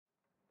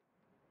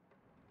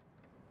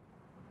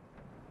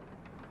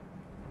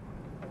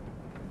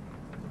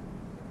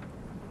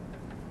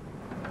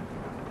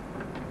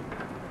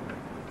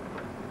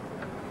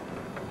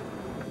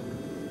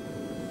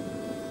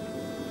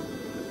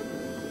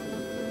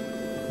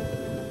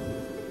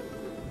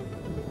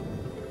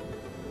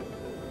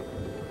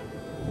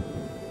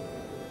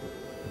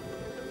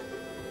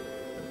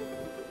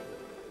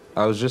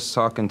I was just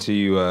talking to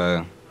you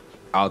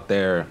out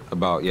there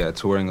about,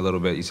 touring a little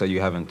bit. You said you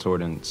haven't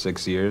toured in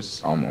 6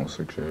 years? Almost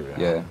 6 years,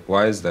 Yeah.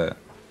 Why is that?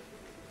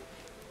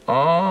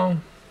 I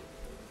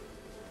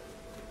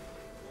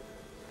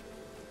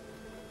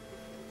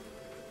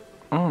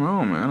don't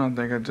know, man. I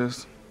think I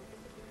just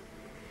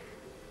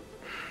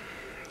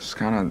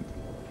kind of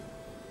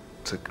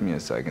took me a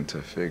second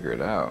to figure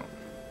it out.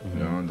 You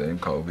know, and then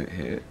COVID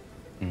hit.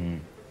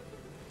 And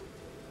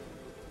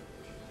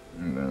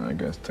then I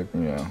guess took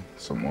me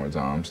some more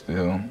time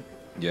still.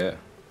 Yeah.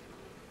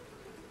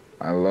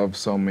 I love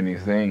so many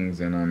things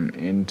and I'm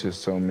into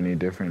so many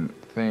different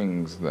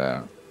things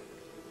that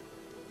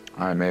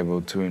I'm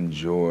able to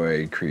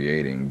enjoy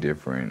creating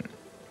different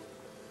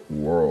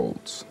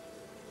worlds.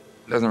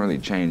 It doesn't really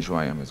change who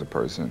I am as a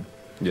person.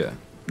 Yeah.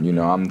 You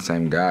know, I'm the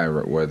same guy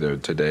whether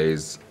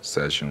today's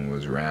session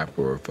was rap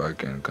or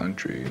fucking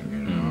country, you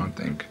know, I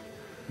think.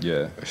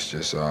 Yeah. It's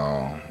just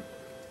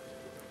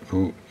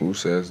who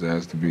says there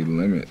has to be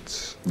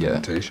limits,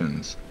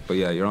 limitations. But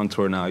yeah, you're on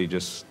tour now. You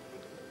just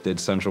did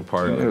Central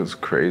Park. Yeah, it was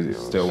crazy.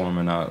 Still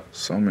warming up.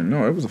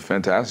 No, it was a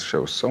fantastic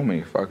show. So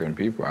many fucking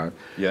people.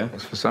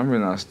 For some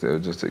reason, I still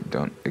just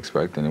don't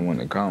expect anyone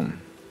to come.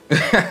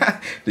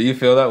 Do you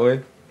feel that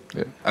way?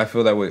 Yeah. I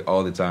feel that way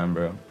all the time,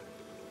 bro.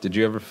 Did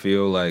you ever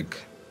feel like,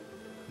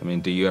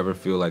 do you ever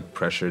feel like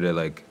pressure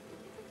to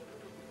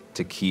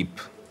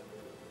keep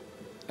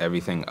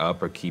everything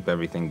up or keep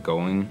everything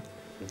going?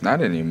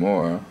 Not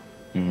anymore.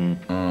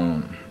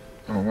 Oh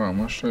wow,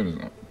 my shirt is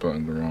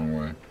buttoned the wrong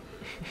way.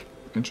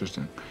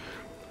 Interesting.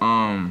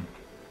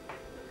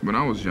 When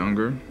I was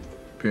younger,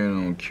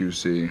 being on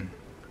QC,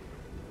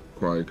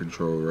 Quality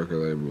Control record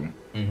label,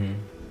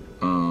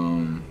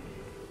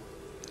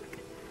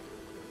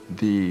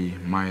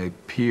 my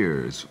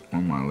peers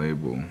on my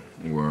label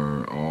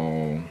were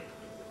all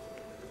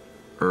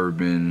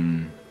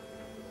urban,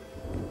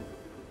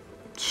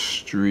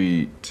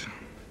 street,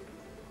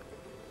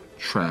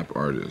 trap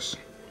artists.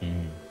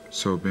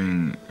 So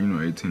being,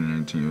 18 and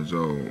 19 years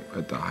old,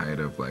 at the height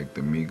of like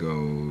the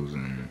Migos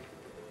and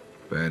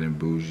Bad and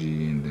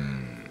Bougie, and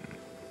then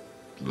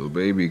Lil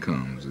Baby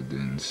comes, and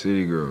then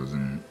City Girls,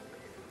 and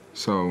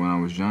so when I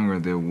was younger,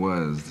 there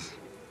was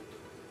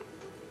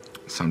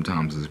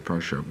sometimes this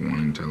pressure of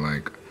wanting to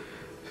like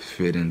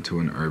fit into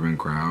an urban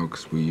crowd,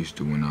 because we used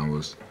to, when I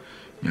was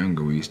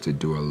younger, we used to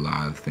do a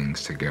lot of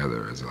things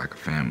together as like a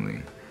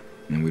family.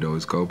 And we'd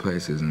always go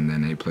places, and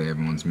then they play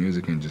everyone's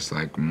music, and just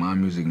like my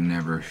music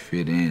never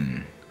fit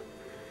in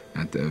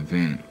at the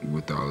event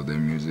with all of their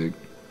music.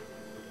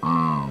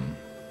 But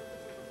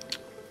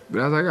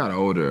as I got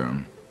older,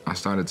 I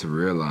started to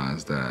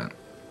realize that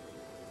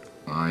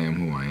I am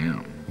who I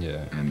am.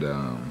 Yeah. And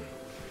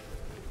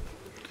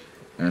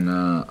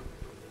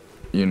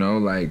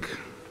like,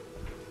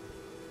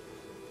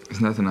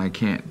 there's nothing I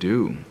can't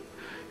do.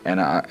 And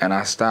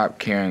I stopped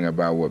caring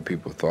about what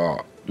people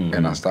thought.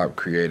 And I stopped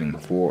creating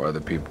for other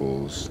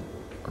people's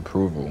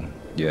approval.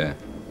 Yeah.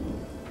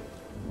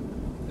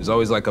 There's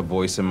always like a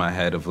voice in my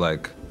head of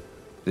like,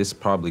 this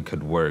probably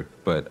could work,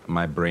 but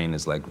my brain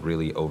is like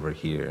really over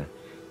here.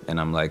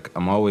 And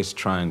I'm always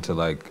trying to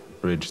like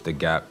bridge the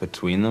gap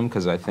between them,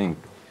 because I think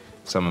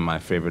some of my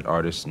favorite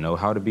artists know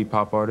how to be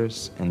pop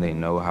artists, and they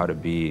know how to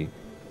be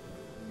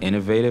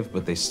innovative,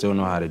 but they still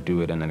know how to do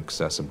it in an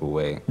accessible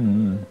way.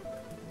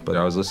 But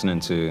I was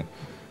listening to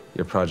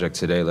your project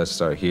today, Let's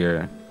Start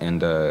Here,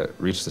 and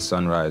Reach the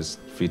Sunrise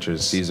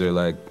features Caesar.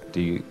 Like,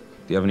 do you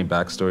have any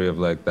backstory of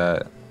like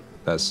that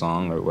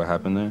song or what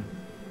happened there?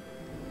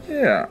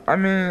 Yeah, I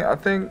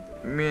think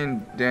me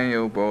and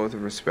Daniel both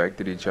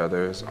respected each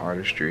other's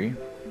artistry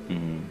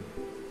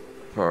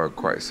for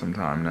quite some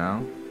time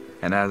now.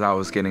 And as I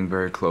was getting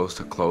very close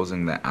to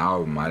closing the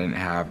album, I didn't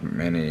have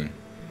many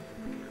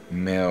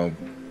male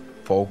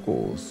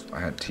vocals. I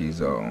had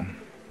Tizo.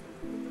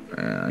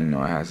 And,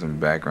 I had some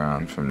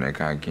background from Nick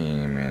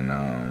Hakim and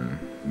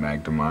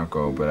Mac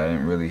DeMarco, but I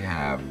didn't really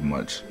have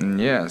much. And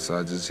yeah, so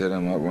I just hit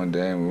him up one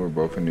day, and we were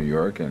both in New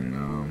York,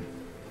 and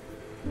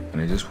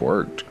it just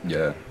worked.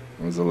 Yeah.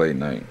 It was a late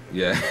night.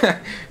 Yeah.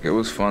 It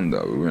was fun,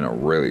 though. We were in a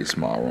really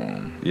small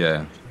room.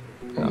 Yeah.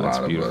 A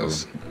lot of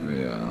us.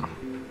 Yeah.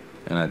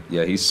 And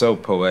he's so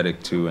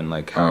poetic, too, and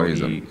like how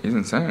he's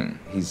insane.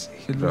 He's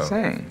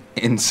insane.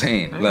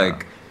 Insane. Yeah.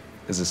 Like,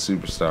 as a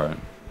superstar.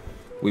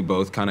 We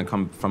both kind of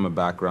come from a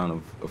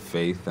background of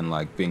faith and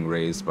like being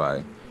raised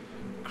by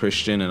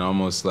Christian and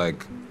almost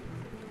like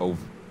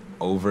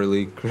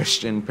overly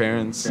Christian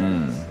parents,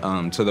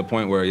 to the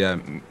point where,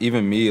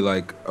 even me,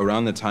 like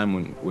around the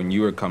time when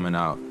you were coming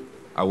out,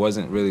 I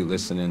wasn't really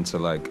listening to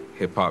like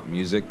hip hop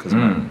music, because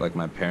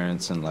my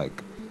parents and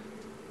like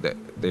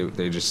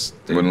they just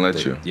wouldn't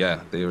let you.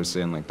 Yeah, they were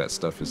saying like that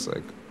stuff is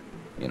like,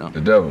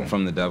 the devil.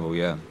 From the devil,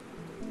 yeah.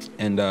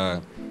 And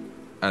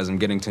as I'm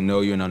getting to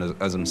know you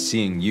and as I'm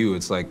seeing you,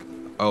 it's like,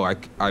 oh, I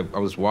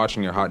was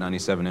watching your Hot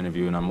 97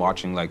 interview, and I'm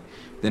watching like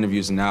the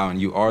interviews now, and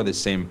you are the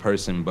same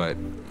person, but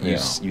you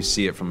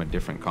see it from a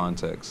different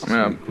context.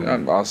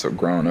 I've also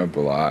grown up a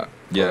lot.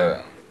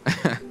 Yeah.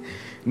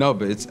 No,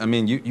 but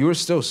you were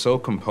still so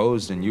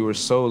composed, and you were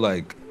so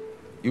like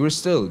you were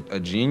still a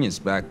genius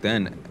back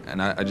then,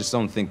 and I just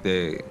don't think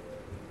they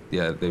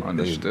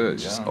understood.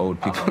 Just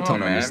old people I don't know, don't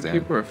man. understand.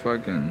 People are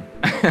fucking.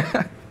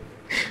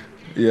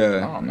 Yeah.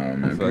 I don't know,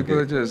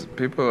 man.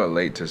 People are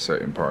late to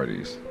certain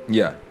parties.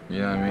 Yeah. You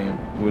know what I mean?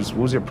 What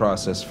was your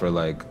process for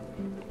like,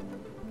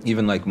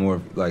 even like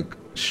more like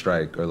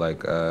Strike or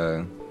like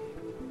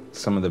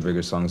some of the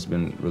bigger songs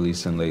been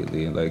releasing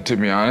lately? Like, to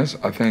be honest,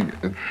 I think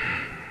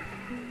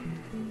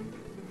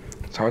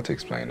it's hard to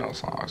explain those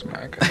songs,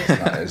 man. 'Cause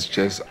it's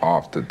just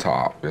off the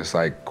top. It's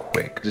like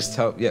quick. just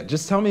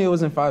tell me it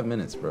was in 5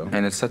 minutes, bro.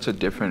 And it's such a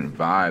different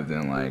vibe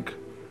than like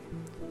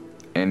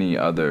any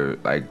other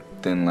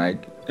than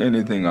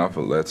anything off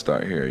of Let's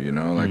Start Here, you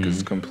know? Like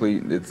it's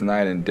complete, it's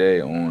night and day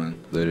on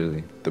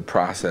Literally the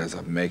process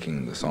of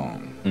making the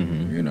song,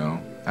 you know?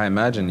 I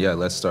imagine,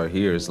 Let's Start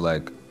Here is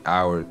like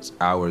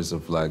hours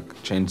of like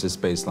change this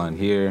bass line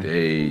here,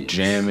 Days.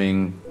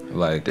 jamming,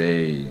 like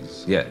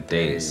Days. Yeah,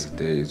 days.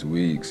 Days,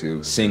 weeks. It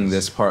was sing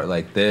this part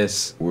like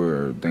this.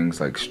 Where things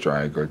like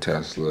Strike or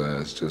Tesla,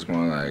 it's just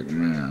more like,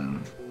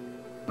 man,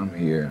 I'm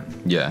here.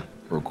 Yeah.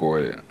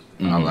 Record it.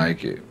 I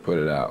like it. Put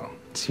it out.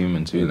 It's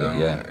human too, though.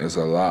 Yeah. It's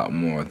a lot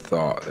more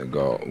thought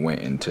that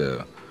went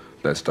into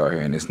Let's Start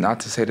Here. And it's not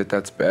to say that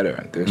that's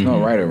better. There's no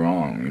right or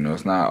wrong. You know,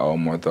 it's not, oh,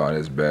 more thought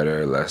is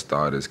better, less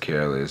thought is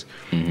careless.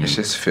 It's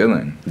just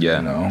feeling. Yeah.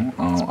 You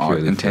know,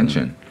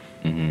 intention.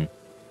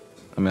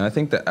 I mean, I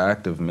think the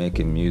act of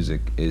making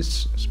music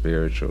is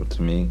spiritual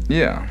to me.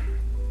 Yeah.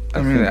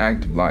 I mean, the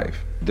act of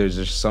life. There's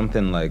just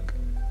something like,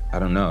 I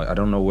don't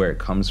know where it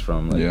comes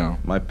from.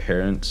 Like, my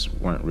parents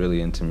weren't really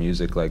into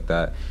music like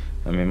that.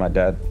 I mean, my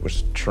dad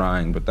was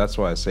trying, but that's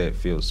why I say it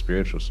feels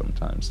spiritual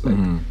sometimes. Like,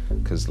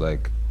 because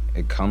like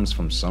it comes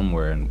from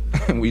somewhere,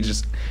 and we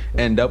just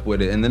end up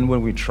with it. And then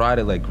when we try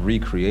to like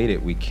recreate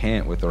it, we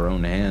can't with our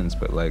own hands.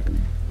 But like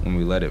when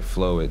we let it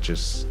flow,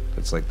 it's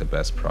like the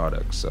best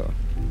product. So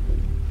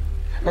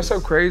that's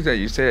so crazy that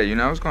you say that. You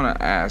know, I was gonna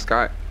ask.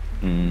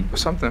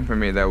 Something for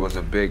me that was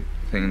a big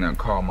thing that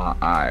caught my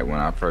eye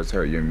when I first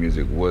heard your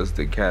music was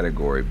the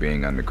category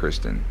being under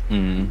Christian.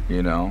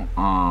 You know,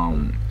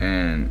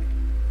 and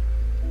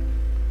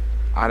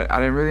I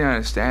didn't really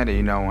understand it,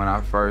 you know, when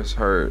I first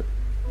heard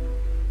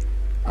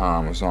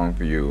a song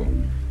for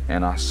you,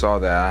 and I saw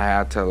that I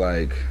had to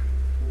like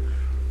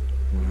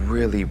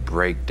really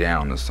break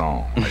down the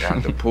song. Like I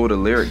had to pull the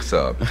lyrics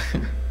up,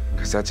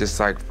 cause I just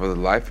like, for the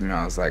life of me,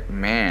 I was like,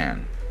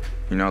 man,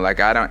 you know, like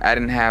I don't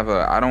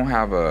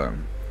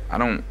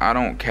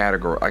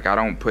categorize, like I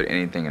don't put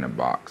anything in a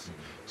box.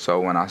 So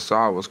when I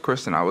saw it was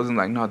Christian, I wasn't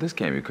like, no, this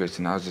can't be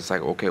Christian. I was just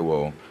like, okay,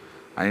 well,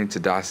 I need to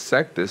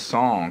dissect this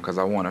song because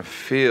I want to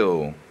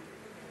feel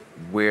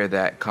where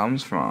that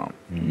comes from,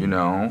 you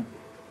know?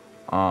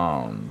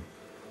 And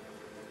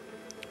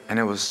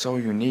it was so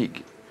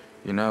unique,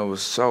 you know? It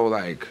was so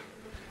like,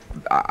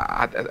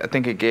 I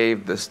think it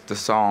gave the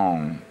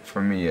song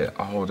for me a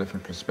whole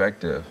different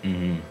perspective,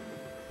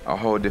 a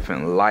whole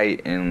different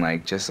light, and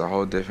like just a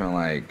whole different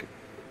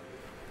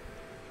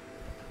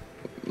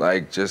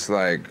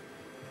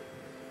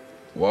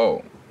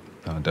whoa.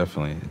 Oh,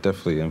 definitely. It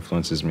definitely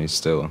influences me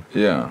still.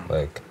 Yeah.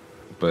 Like,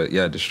 but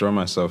yeah, Destroy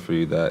Myself for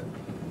you, that,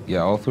 yeah,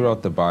 all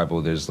throughout the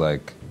Bible, there's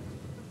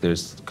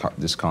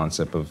this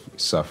concept of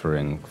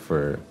suffering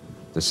for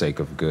the sake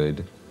of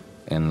good,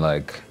 and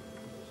like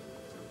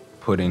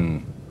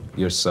putting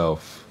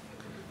yourself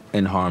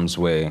in harm's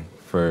way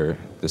for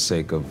the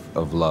sake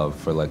of love,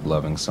 for like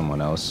loving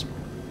someone else.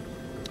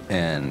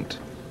 And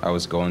I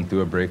was going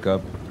through a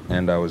breakup,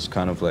 and I was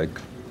kind of like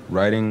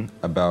writing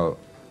about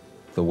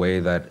the way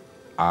that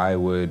I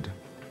would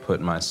put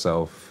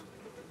myself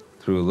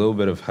through a little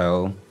bit of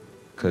hell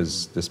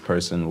because this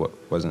person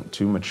wasn't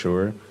too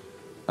mature.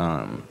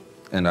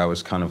 And I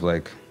was kind of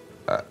like,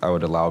 I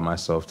would allow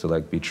myself to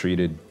like be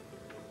treated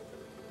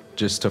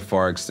just to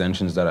far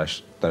extensions that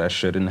I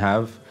shouldn't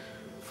have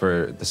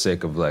for the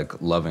sake of like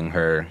loving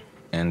her.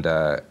 And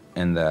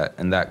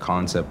that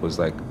concept was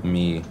like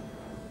me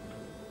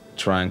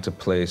trying to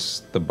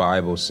place the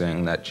Bible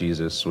saying that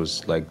Jesus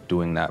was like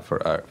doing that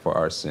for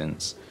our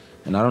sins.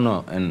 And I don't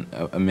know, in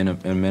a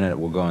minute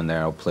we'll go in there,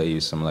 I'll play you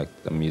some like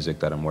the music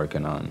that I'm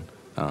working on.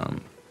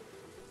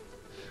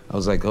 I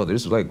was like, oh,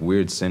 there's like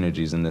weird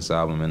synergies in this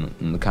album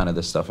and the kind of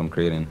the stuff I'm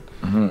creating.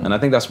 And I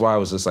think that's why I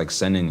was just like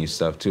sending you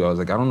stuff too. I was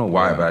like, I don't know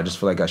why, but I just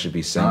feel like I should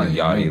be sending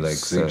Yachty like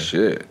sick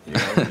shit.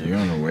 You're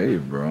on the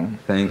wave, bro.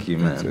 Thank you,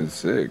 man. It's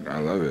sick. I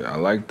love it. I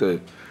like the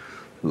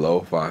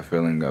lo-fi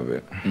feeling of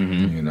it.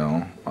 You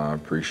know, I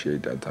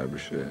appreciate that type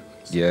of shit.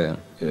 Yeah.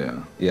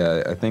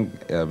 Yeah. I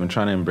think I've been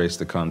trying to embrace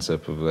the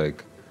concept of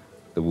like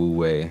the Wu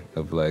way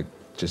of like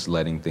just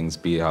letting things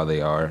be how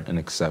they are and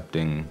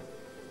accepting.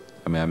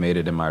 I mean, I made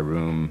it in my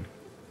room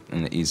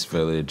in the East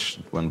Village,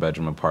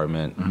 1-bedroom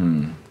apartment,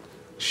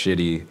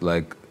 shitty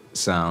like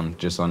sound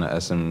just on the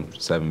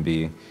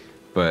SM7B,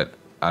 but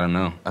I don't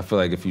know. I feel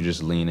like if you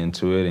just lean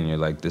into it and you're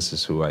like, this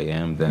is who I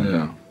am,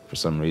 then for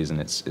some reason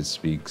it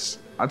speaks.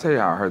 I'll tell you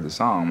how I heard the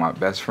song. My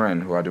best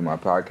friend, who I do my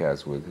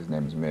podcast with, his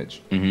name is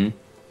Mitch. We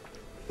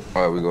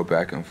go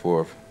back and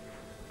forth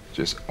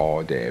just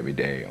all day, every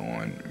day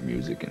on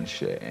music and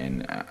shit.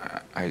 And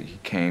he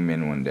came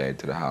in one day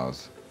to the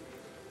house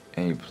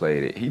and he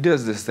played it. He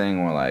does this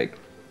thing where like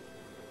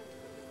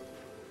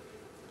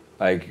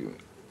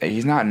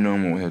he's not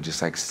normal. He'll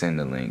just like send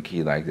a link.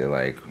 He like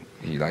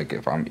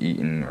if I'm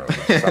eating or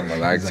something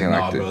relaxing,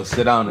 like, bro,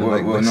 sit down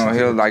and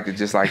he'll like to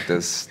just like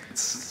this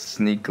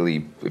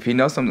sneakily. If he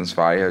knows something's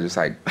fire, he'll just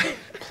like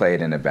play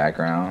it in the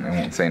background and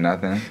won't say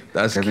nothing.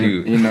 That's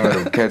cute. He know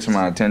it'll catch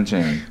my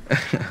attention.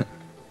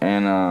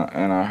 And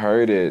I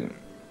heard it,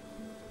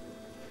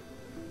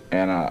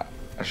 and I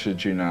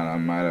shit you not, I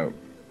might have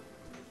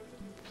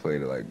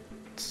played it like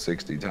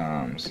 60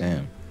 times.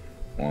 Damn.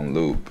 On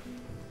loop,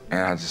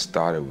 and I just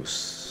thought it was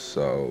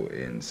so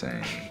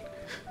insane,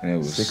 and it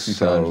was 60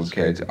 so times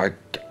catchy.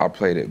 I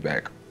played it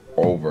back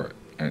over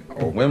and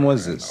over. When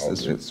was this?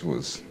 This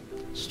was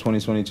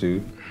 2022,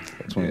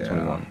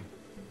 2021. Yeah.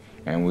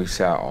 And we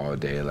sat all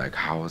day like,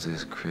 how is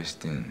this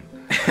Christian?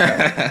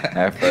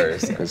 At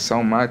first, because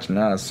so much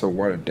now is so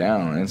watered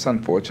down, and it's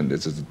unfortunate.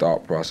 This is a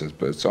thought process,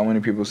 but so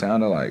many people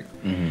sound alike.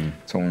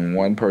 So when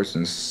one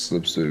person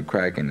slips through the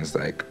crack, and it's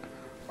like,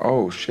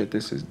 oh shit,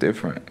 this is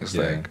different. It's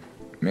like,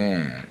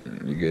 man,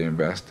 you get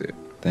invested.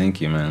 Thank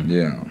you, man.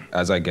 Yeah.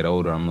 As I get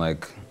older, I'm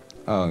like,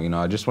 oh, you know,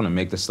 I just want to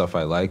make the stuff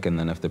I like, and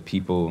then if the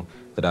people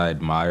that I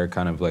admire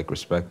kind of like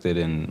respect it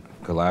and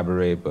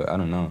collaborate, but I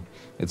don't know.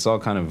 It's all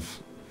kind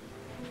of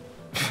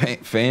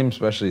fame,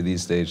 especially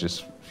these days,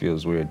 just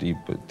feels weird.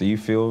 Do you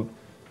feel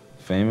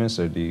famous,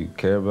 or do you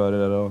care about it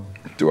at all?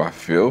 Do I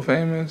feel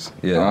famous?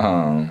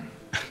 Yeah.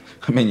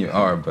 I mean, you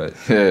are, but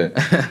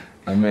yeah.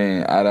 I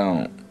mean, I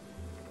don't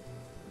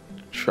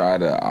try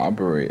to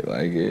operate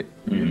like it,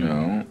 you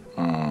know.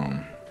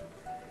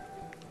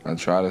 I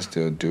try to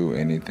still do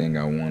anything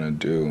I want to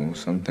do.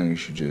 Some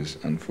things you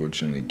just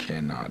unfortunately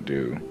cannot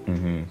do,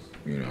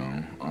 you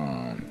know.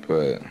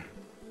 But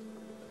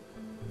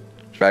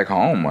back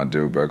home I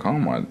do. Back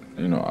home I,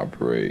 you know,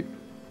 operate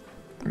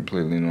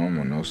completely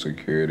normal, no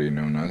security,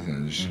 no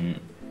nothing, just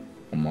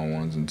on my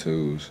ones and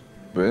twos.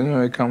 But you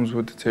know, it comes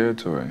with the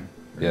territory.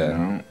 Yeah. You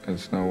know,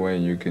 there's no way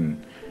you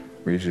can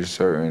reach a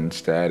certain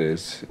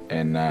status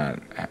and not,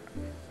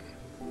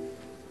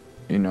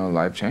 you know,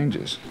 life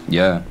changes.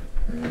 Yeah.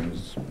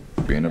 It's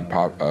being a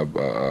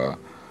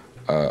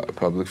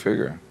public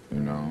figure, you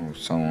know,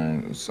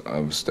 someone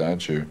of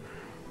stature.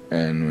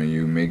 And when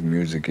you make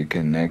music, it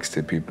connects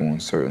to people on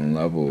certain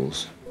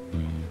levels,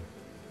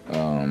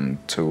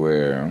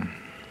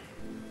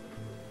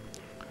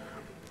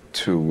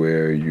 to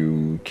where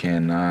you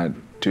cannot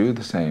do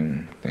the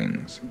same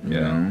things, you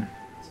know?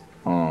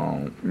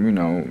 You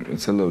know,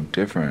 it's a little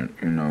different,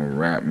 you know,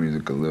 rap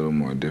music a little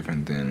more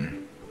different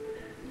than,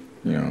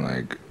 you know,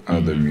 like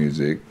other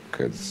music,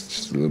 because it's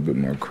just a little bit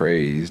more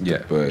crazed,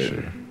 but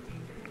sure.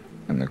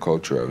 And the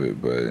culture of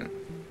it, but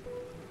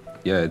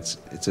yeah, it's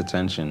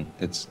attention.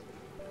 It's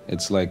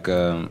like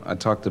I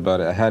talked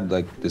about it. I had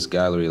like this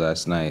gallery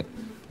last night.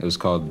 It was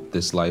called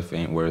 "This Life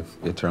Ain't Worth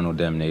Eternal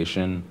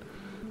Damnation,"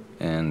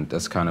 and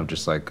that's kind of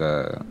just like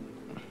for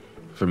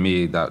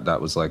me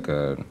that was like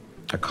a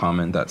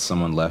comment that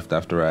someone left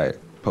after I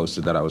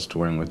posted that I was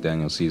touring with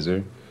Daniel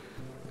Caesar.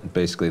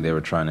 Basically, they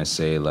were trying to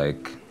say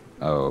like,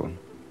 oh,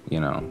 you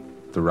know,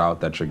 the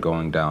route that you're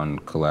going down,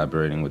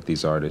 collaborating with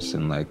these artists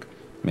and like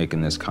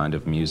making this kind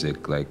of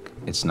music, like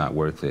it's not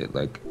worth it,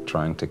 like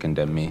trying to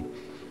condemn me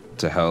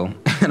to hell.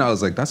 And I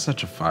was like, that's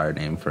such a fire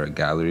name for a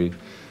gallery.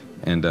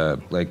 And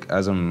like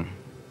as I'm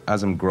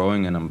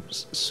growing and I'm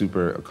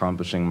super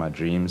accomplishing my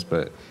dreams,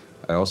 but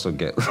I also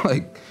get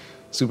like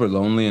super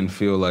lonely and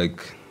feel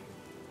like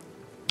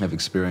I've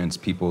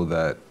experienced people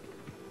that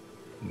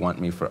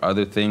want me for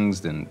other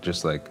things than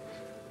just like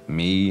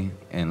me,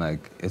 and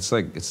like it's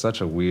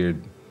such a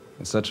weird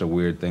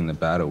thing to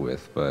battle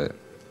with. But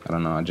I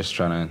don't know, I'm just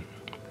trying to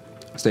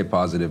stay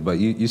positive. But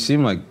you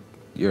seem like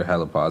you're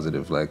hella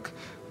positive, like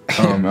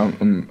I'm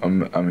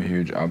a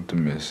huge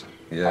optimist.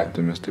 Yeah.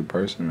 Optimistic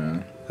person,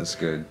 man. That's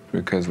good.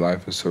 Because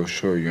life is so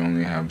short, you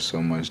only have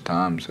so much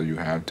time, so you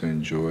have to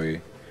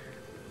enjoy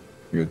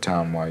your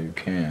time while you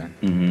can.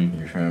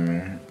 You feel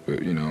me?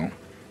 But you know,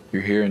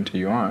 you're here until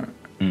you aren't.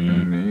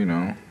 And then, you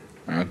know,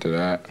 after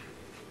that,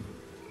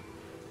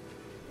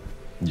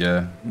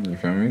 yeah. You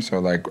feel me? So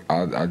like,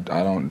 I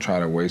don't try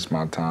to waste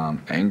my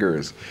time.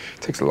 It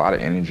takes a lot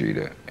of energy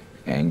to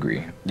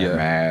angry, or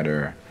mad,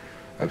 or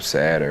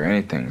upset, or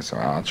anything. So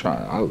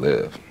I'll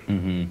live.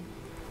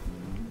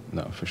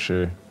 No, for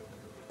sure.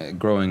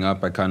 Growing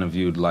up, I kind of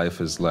viewed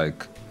life as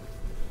like,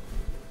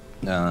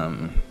 you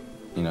know,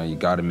 you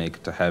got to make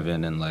it to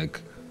heaven, and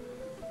like,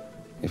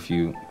 if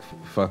you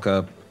fuck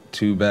up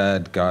too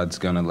bad, God's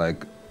gonna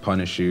like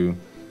punish you,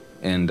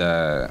 and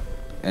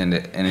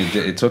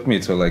it took me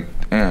to like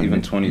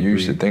even 23. You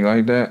used to think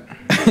like that?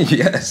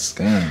 Yes.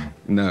 Damn.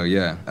 No,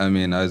 yeah. I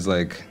mean, I was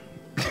like,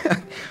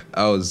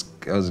 I was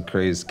a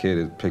crazy kid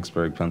in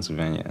Pittsburgh,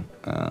 Pennsylvania,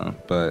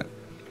 but.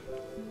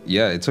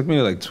 Yeah, it took me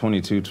to like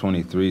 22,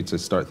 23 to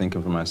start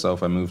thinking for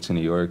myself. I moved to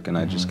New York, and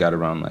I just got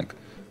around like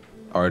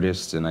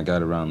artists, and I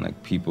got around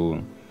like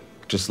people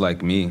just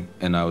like me.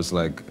 And I was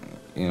like,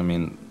 you know what I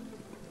mean,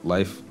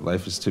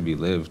 life is to be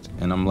lived,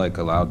 and I'm like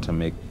allowed to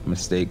make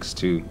mistakes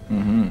too.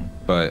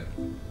 But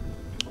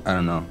I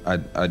don't know.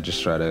 I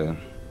just try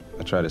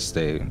to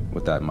stay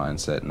with that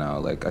mindset now.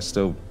 Like, I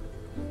still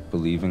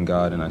believe in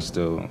God, and I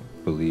still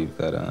believe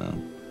that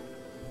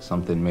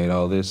something made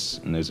all this,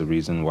 and there's a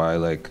reason why,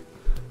 like,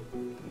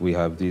 we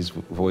have these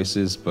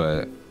voices.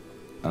 But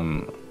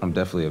I'm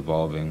definitely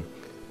evolving,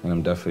 and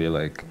I'm definitely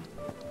like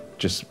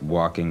just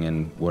walking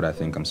in what I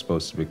think I'm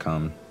supposed to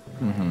become.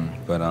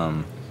 But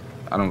I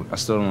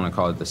still don't want to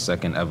call it the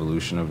second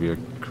evolution of your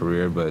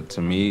career, but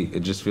to me,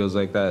 it just feels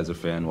like that as a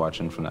fan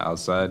watching from the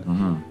outside.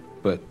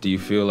 But do you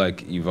feel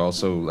like you've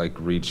also like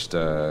reached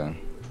a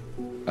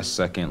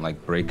second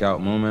like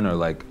breakout moment, or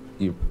like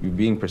you're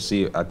being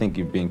perceived? I think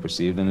you're being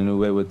perceived in a new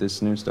way with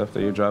this new stuff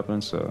that you're dropping.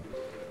 So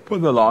for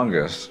the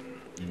longest,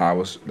 I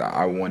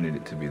wanted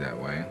it to be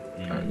that way.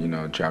 You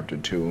know, chapter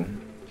 2,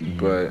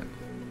 but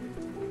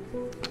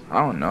I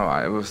don't know.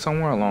 It was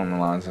somewhere along the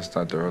lines I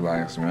started to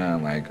realize,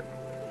 man, like,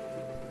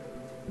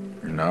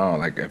 no,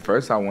 like at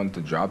first I wanted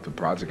to drop the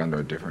project under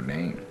a different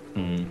name.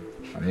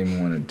 I didn't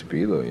even want it to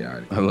be Lil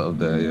Yachty. I love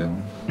that, yeah.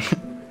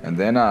 And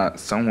then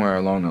somewhere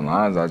along the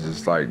lines, I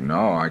just like,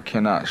 no, I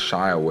cannot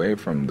shy away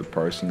from the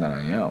person that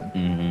I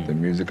am. The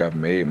music I've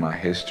made, my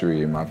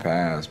history, and my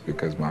past,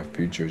 because my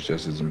future is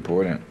just as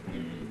important.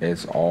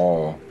 It's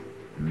all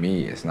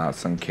me. It's not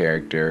some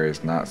character.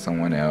 It's not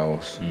someone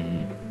else.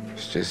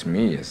 It's just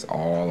me. It's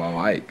all I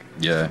like.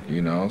 Yeah.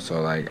 You know,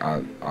 so like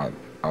I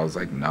was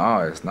like, no,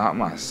 it's not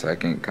my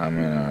second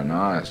coming, or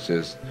no, it's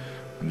just,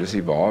 I'm just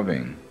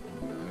evolving.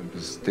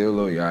 It's still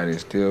Lil Yachty,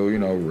 it's still, you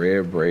know,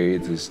 red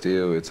braids,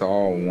 it's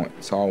all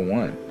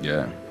one.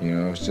 Yeah. You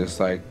know, it's just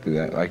like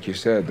that, like you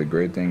said, the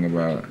great thing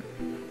about,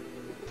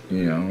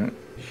 you know,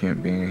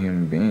 being a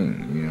human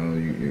being, you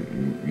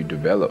know, you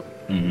develop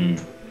and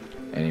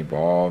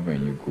evolve,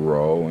 and you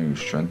grow, and you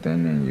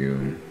strengthen, and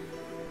you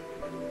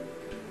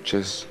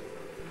just,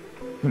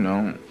 you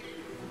know,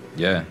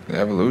 yeah, the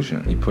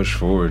evolution. You push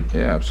forward.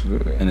 Yeah,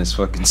 absolutely. And it's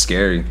fucking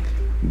scary,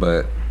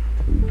 but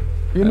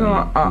you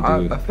know,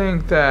 I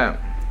think that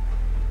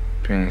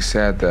being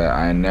said, that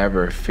I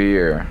never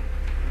fear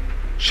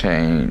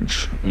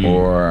change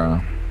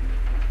or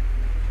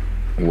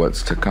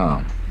what's to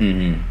come.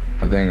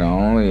 I think I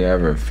only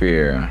ever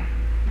fear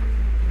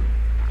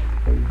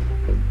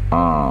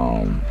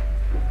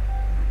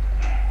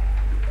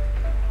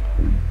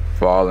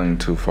falling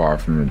too far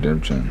from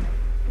redemption.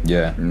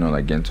 Yeah. You know,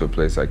 like getting to a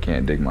place I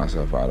can't dig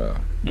myself out of.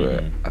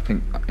 But I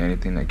think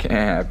anything that can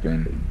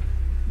happen,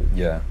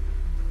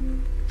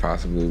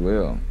 possibly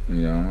will.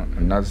 You know,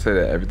 and not to say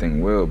that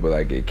everything will, but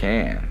like it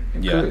can.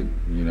 It could.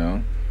 You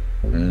know,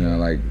 and you know,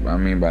 like I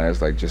mean by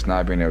that's like just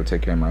not being able to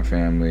take care of my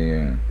family,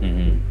 and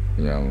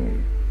you know,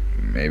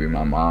 maybe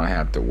my mom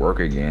have to work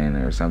again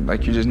or something.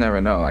 Like you just never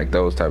know. Like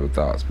those type of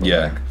thoughts. But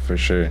yeah, like, for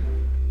sure.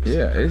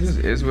 Yeah, it just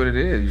is what it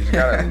is. You just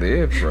gotta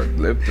live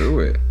through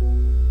it.